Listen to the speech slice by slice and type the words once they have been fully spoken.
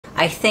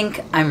I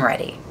think I'm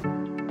ready.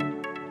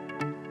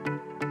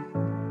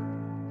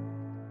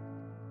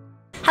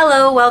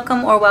 Hello,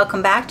 welcome or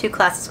welcome back to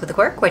Classics with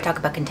Quirk, where I talk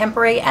about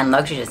contemporary and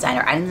luxury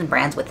designer items and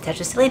brands with a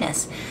touch of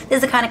silliness. If this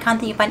is the kind of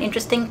content you find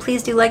interesting,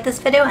 please do like this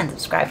video and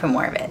subscribe for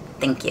more of it.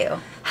 Thank you.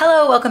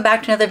 Hello, welcome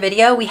back to another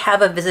video. We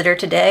have a visitor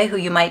today who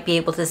you might be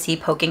able to see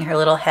poking her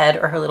little head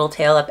or her little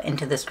tail up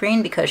into the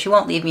screen because she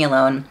won't leave me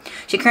alone.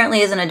 She currently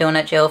is in a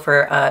donut jail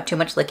for too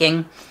much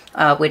licking,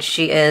 which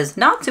she is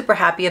not super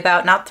happy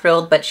about, not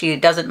thrilled, but she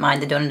doesn't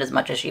mind the donut as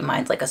much as she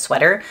minds like a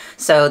sweater.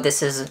 So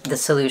this is the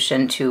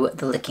solution to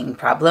the licking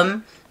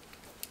problem.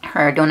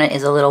 Her donut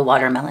is a little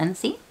watermelon.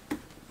 See?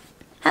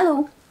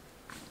 Hello.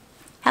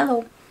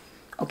 Hello.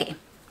 Okay.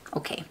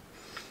 Okay.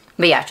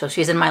 But yeah, so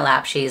she's in my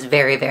lap. She's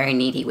very, very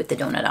needy with the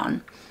donut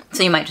on.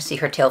 So you might just see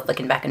her tail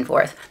flicking back and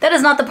forth. That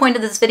is not the point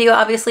of this video,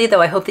 obviously,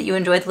 though I hope that you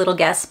enjoyed the little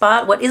guest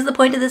spot. What is the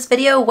point of this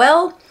video?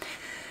 Well,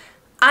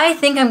 I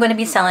think I'm going to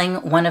be selling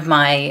one of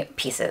my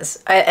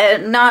pieces.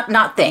 I'm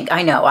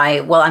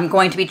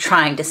going to be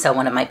trying to sell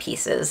one of my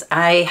pieces.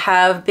 I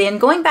have been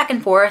going back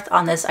and forth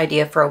on this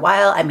idea for a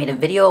while. I made a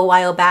video a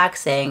while back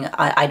saying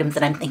items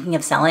that I'm thinking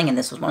of selling, and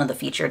this was one of the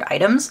featured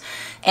items.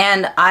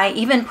 And I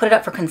even put it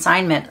up for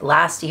consignment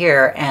last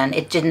year and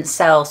it didn't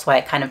sell, so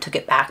I kind of took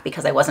it back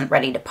because I wasn't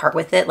ready to part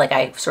with it. Like,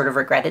 I sort of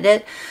regretted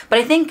it. But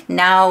I think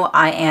now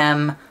I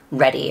am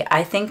ready.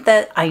 I think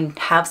that I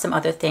have some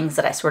other things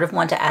that I sort of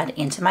want to add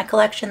into my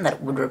collection that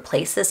would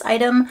replace this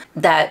item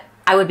that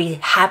I would be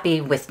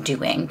happy with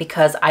doing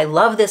because I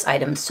love this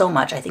item so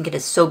much. I think it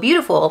is so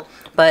beautiful,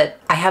 but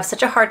I have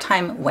such a hard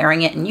time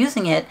wearing it and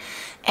using it.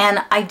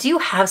 And I do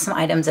have some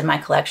items in my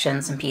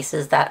collection, some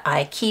pieces that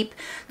I keep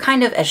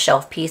kind of as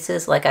shelf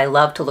pieces. Like, I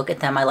love to look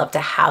at them, I love to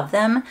have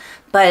them,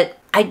 but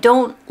I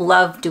don't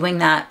love doing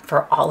that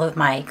for all of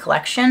my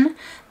collection.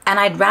 And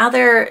I'd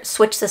rather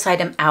switch this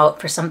item out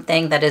for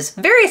something that is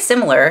very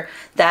similar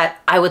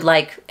that I would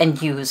like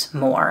and use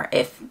more,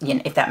 if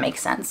that makes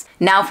sense.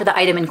 Now for the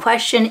item in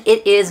question,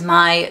 it is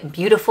my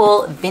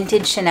beautiful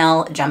vintage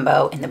Chanel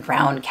jumbo in the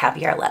brown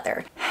caviar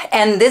leather.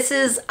 And this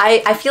is,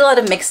 I feel a lot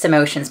of mixed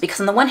emotions because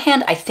on the one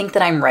hand, I think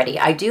that I'm ready.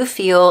 I do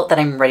feel that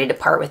I'm ready to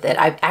part with it.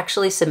 I've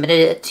actually submitted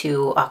it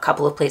to a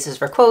couple of places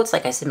for quotes.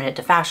 Like, I submitted it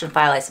to Fashion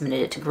File, I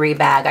submitted it to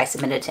Bag, I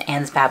submitted it to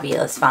Anne's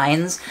Fabulous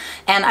Finds,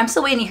 and I'm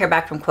still waiting to hear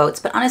back from quotes.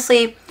 But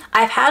honestly,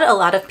 I've had a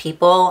lot of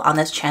people on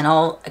this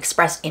channel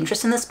express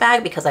interest in this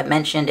bag because I've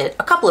mentioned it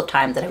a couple of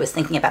times that I was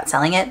thinking about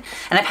selling it,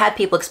 and I've had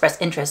people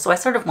express interest, so I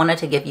sort of wanted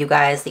to give you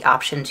guys the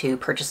option to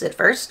purchase it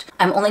first.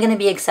 I'm only going to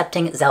be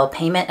accepting Zelle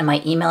payment, and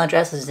my email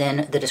address is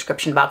in the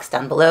description box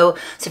down below.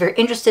 So if you're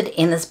interested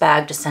in this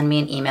bag, just send me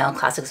an email,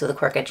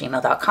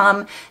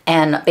 classicswithaquirk@gmail.com,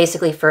 and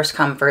basically first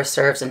come, first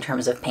serves in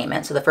terms of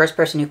payment. So the first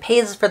person who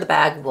pays for the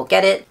bag will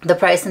get it. The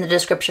price in the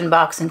description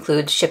box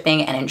includes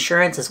shipping and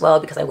insurance as well,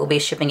 because I will be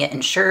shipping it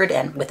insured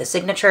and with a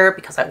signature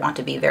because I want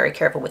to be very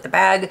careful with the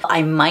bag.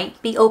 I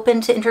might be open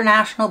to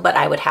international, but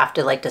I would have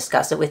to like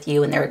discuss it with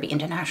you, and there would be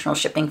international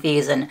shipping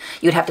fees and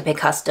you'd have to pay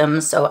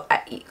customs. So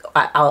I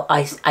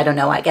don't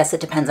know. I guess it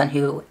depends on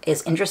who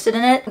is interested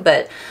in it,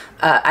 but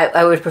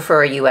I would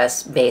prefer a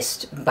US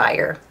based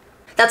buyer.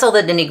 That's all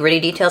the nitty-gritty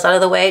details out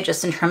of the way.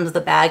 Just in terms of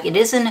the bag, it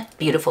is in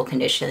beautiful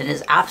condition. It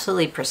is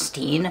absolutely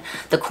pristine.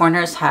 The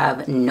corners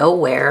have no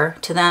wear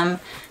to them.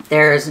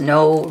 There's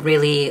no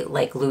really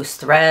like loose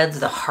threads.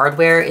 The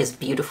hardware is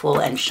beautiful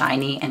and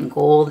shiny and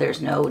gold.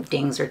 There's no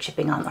dings or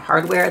chipping on the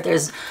hardware.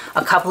 There's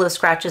a couple of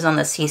scratches on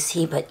the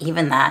CC, but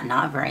even that,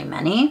 not very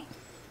many.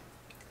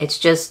 It's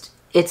just,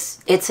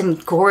 it's in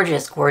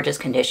gorgeous, gorgeous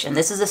condition.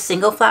 This is a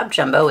single flap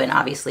jumbo, and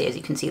obviously, as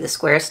you can see, the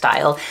square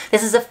style.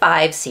 This is a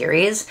 5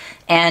 series,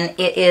 and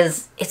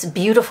it's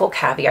beautiful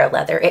caviar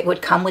leather. It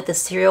would come with the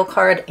serial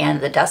card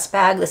and the dust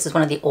bag. This is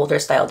one of the older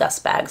style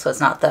dust bags, so it's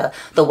not the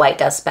white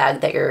dust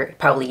bag that you're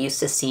probably used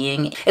to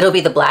seeing. It'll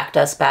be the black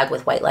dust bag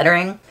with white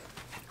lettering.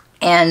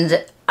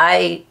 And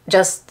I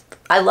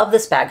love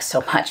this bag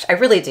so much. I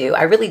really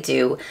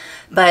do.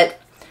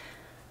 But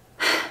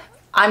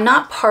I'm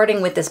not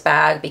parting with this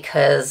bag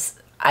because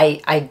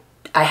I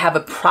have a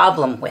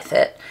problem with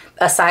it,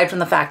 aside from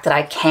the fact that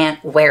I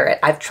can't wear it.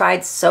 I've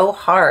tried so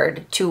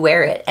hard to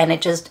wear it, and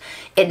it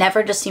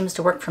never just seems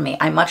to work for me.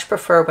 I much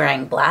prefer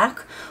wearing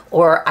black,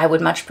 or I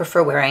would much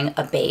prefer wearing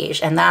a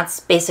beige, and that's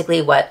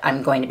basically what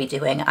I'm going to be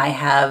doing. I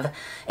have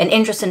an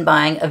interest in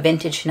buying a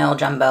vintage Chanel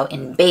jumbo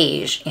in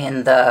beige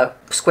in the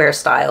square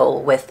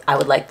style with, I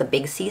would like the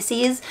big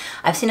CCs.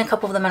 I've seen a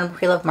couple of them on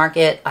Preloved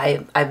Market.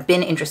 I've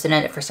been interested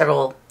in it for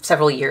several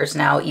years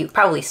now. You've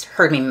probably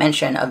heard me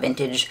mention a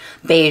vintage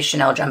beige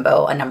Chanel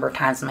jumbo a number of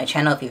times on my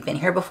channel if you've been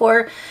here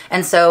before.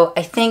 And so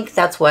I think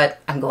that's what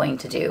I'm going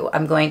to do.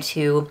 I'm going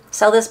to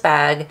sell this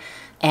bag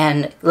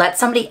and let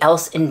somebody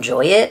else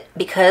enjoy it,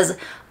 because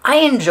I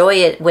enjoy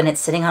it when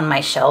it's sitting on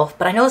my shelf,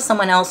 but I know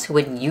someone else who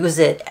would use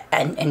it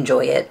and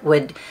enjoy it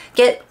would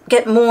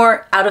get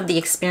more out of the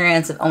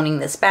experience of owning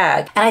this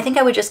bag. And I think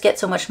I would just get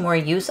so much more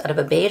use out of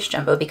a beige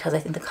jumbo because I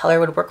think the color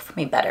would work for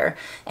me better.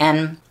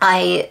 And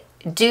I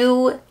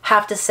do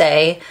have to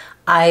say,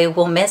 I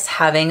will miss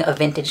having a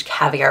vintage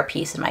caviar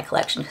piece in my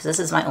collection because this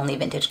is my only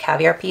vintage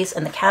caviar piece,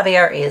 and the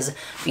caviar is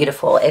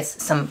beautiful.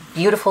 It's some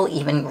beautiful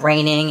even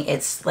graining.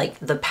 It's like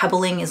the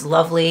pebbling is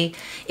lovely.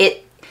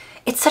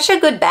 It's such a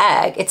good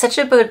bag. It's such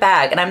a good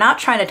bag. And I'm not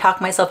trying to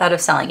talk myself out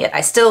of selling it.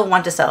 I still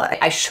want to sell it.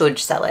 I should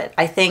sell it.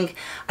 I think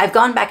I've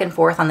gone back and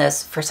forth on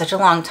this for such a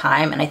long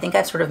time, and I think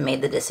I've sort of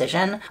made the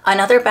decision.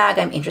 Another bag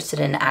I'm interested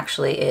in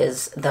actually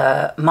is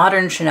the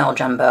modern Chanel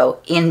Jumbo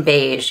in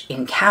beige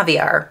in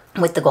caviar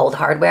with the gold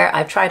hardware.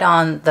 I've tried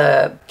on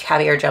the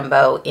caviar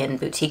jumbo in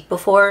boutique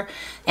before,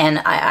 and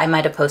I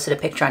might have posted a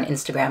picture on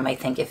Instagram, I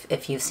think,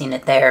 if you've seen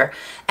it there.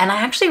 And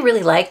I actually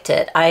really liked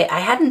it. I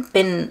hadn't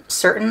been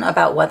certain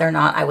about whether or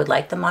not I would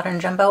like the modern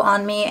jumbo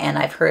on me, and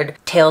I've heard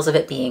tales of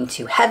it being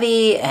too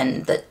heavy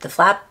and the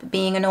flap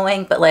being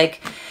annoying, but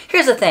like,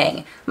 here's the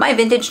thing. My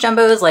vintage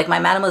jumbos, like my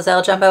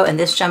Mademoiselle jumbo and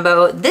this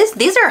jumbo,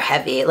 these are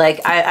heavy.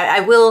 Like,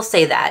 I will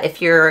say that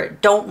if you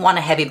don't want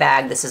a heavy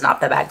bag, this is not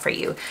the bag for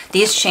you.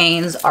 These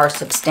chains are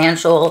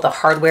substantial. The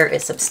hardware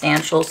is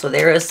substantial, so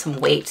there is some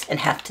weight and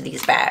heft to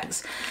these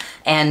bags.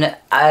 And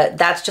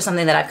that's just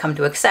something that I've come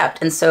to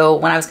accept. And so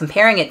when I was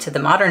comparing it to the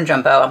modern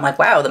jumbo, I'm like,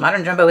 wow, the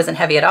modern jumbo isn't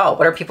heavy at all.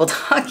 What are people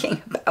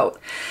talking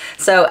about?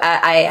 So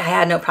I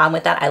had no problem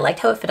with that. I liked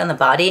how it fit on the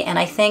body. And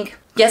I think,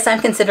 yes, I'm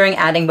considering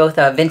adding both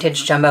a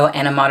vintage jumbo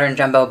and a modern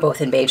jumbo,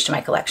 both in beige, to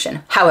my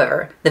collection.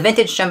 However, the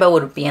vintage jumbo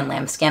would be in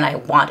lambskin. I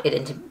want it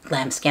in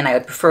lambskin. I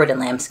would prefer it in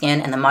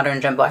lambskin. And the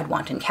modern jumbo I'd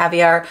want in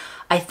caviar.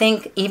 I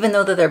think even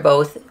though they're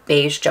both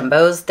beige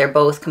jumbos, they're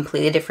both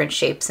completely different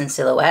shapes and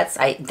silhouettes.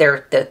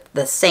 They're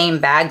the same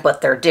bag, but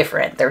they're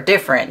different. They're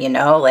different, you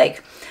know,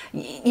 like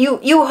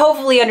you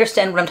hopefully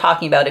understand what I'm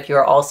talking about if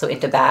you're also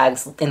into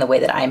bags in the way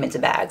that I'm into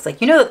bags.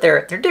 Like, you know that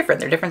they're different.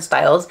 They're different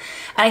styles.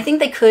 And I think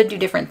they could do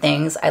different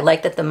things. I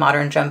like that the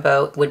modern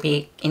jumbo would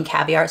be in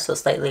caviar, so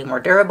slightly more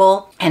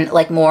durable and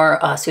like more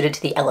suited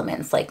to the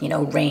elements, like, you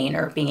know, rain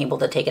or being able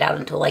to take it out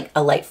into like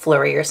a light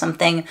flurry or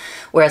something.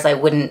 Whereas I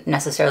wouldn't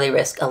necessarily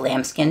risk a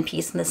lambskin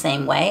piece in the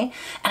same way.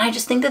 And I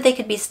just think that they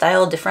could be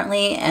styled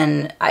differently.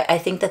 And I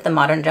think that the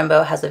modern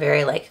jumbo has a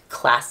very like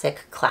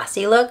classic,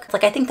 classy look.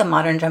 Like, I think the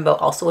modern jumbo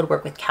also would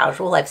work with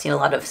casual. I've seen a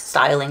lot of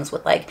stylings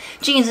with like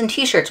jeans and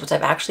t-shirts, which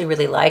I've actually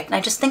really liked. And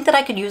I just think that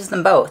I could use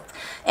them both.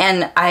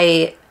 And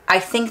I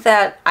think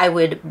that I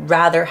would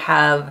rather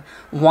have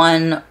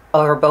one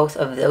or both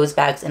of those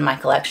bags in my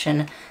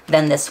collection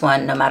than this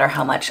one, no matter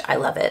how much I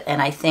love it.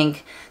 And I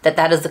think that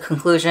that is the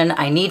conclusion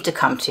I need to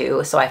come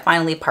to. So I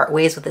finally part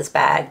ways with this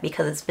bag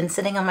because it's been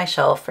sitting on my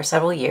shelf for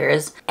several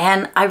years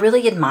and I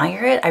really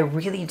admire it. I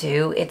really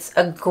do. It's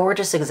a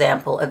gorgeous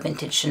example of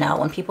vintage Chanel.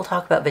 When people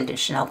talk about vintage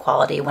Chanel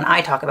quality, when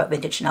I talk about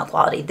vintage Chanel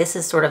quality, this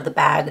is sort of the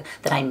bag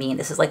that I mean.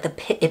 This is like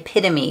the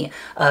epitome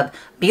of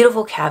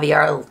beautiful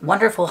caviar,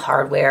 wonderful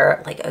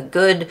hardware, like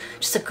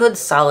just a good,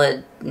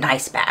 solid,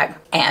 nice bag.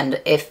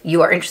 And if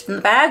you are interested in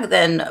the bag,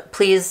 then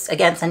please,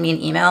 again, send me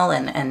an email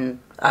and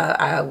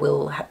I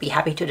will be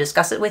happy to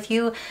discuss it with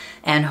you.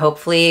 And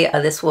hopefully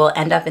this will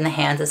end up in the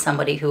hands of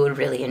somebody who would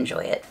really enjoy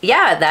it.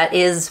 Yeah, that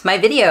is my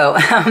video.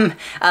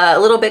 A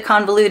little bit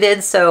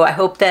convoluted, so I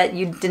hope that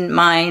you didn't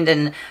mind.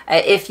 And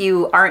if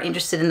you aren't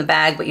interested in the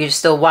bag, but you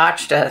still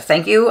watched,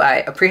 thank you. I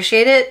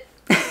appreciate it.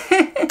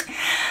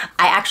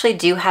 I actually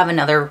do have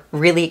another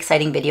really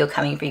exciting video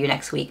coming for you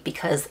next week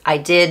because I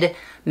did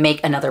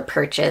make another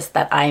purchase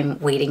that I'm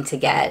waiting to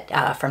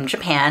get from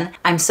Japan.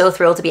 I'm so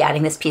thrilled to be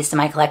adding this piece to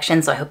my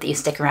collection, so I hope that you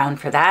stick around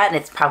for that. And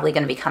it's probably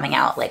going to be coming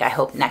out, like, I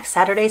hope next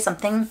Saturday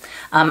something.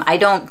 I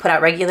don't put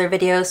out regular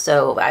videos,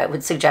 so I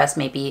would suggest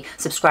maybe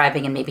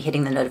subscribing and maybe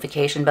hitting the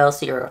notification bell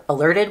so you're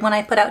alerted when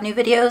I put out new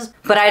videos.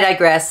 But I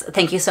digress.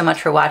 Thank you so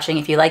much for watching.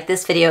 If you like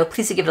this video,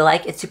 please do give it a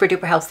like. It super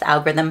duper helps the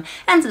algorithm,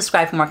 and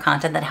subscribe for more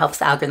content that helps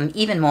the algorithm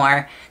even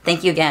more.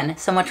 Thank you again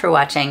so much for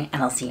watching,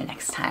 and I'll see you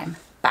next time.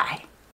 Bye.